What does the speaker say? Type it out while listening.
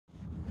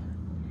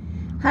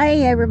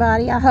Hey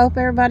everybody, I hope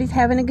everybody's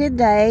having a good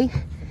day.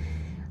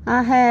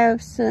 I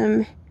have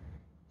some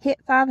hit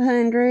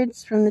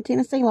 500's from the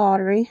Tennessee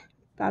Lottery,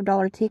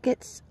 $5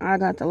 tickets. I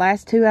got the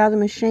last two out of the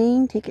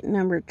machine, ticket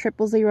number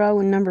 000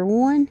 and number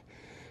 1.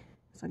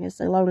 So I guess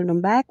they loaded them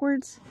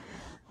backwards.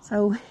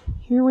 So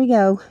here we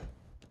go.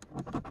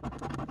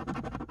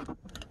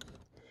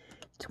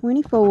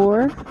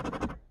 24,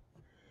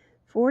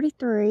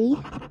 43,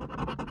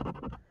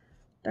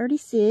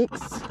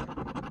 36,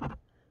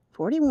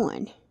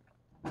 41.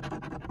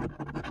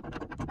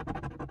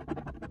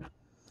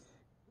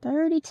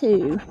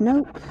 32,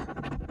 nope.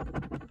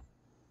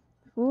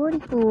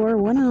 44,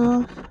 one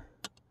off.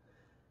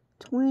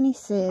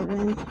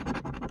 27,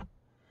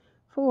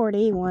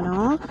 40, one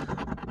off.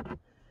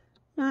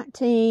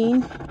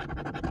 19,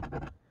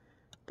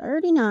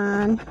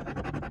 39,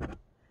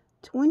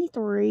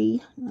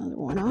 23, another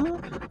one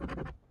off.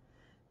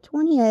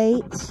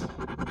 28,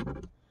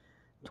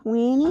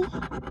 20,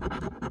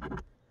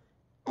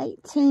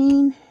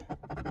 18,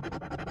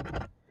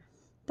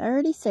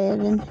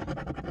 37,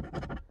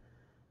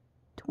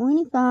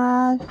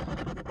 25,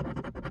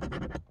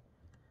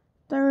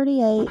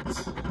 38,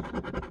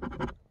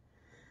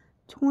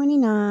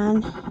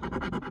 29,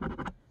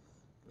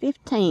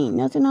 15.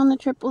 Nothing on the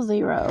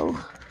 000.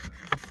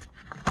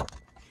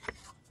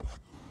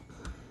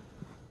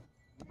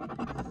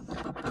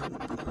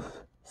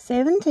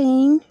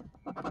 17,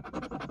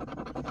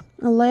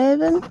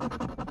 11,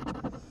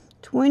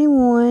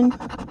 21,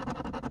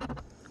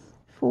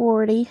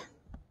 40,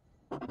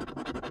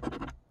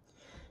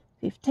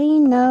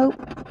 15, nope.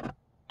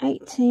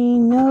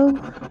 18,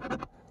 no.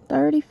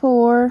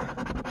 34,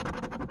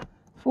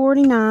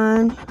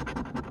 49,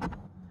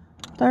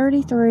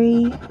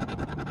 33,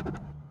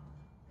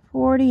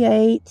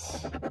 48,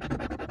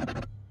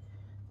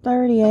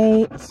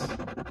 38,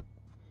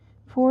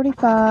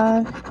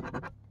 45,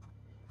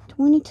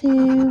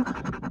 22,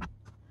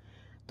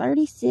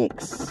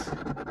 36,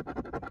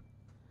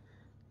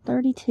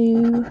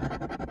 32,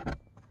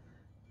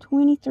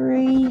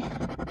 23,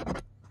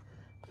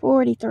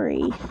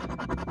 43,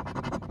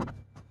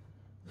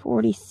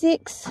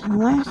 46, and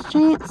last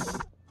chance,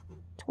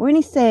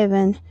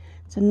 27.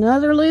 It's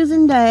another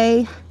losing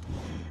day,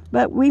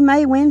 but we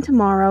may win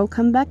tomorrow.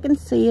 Come back and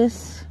see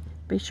us.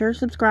 Be sure to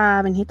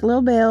subscribe and hit the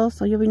little bell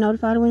so you'll be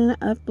notified when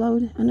I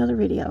upload another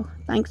video.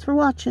 Thanks for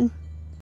watching.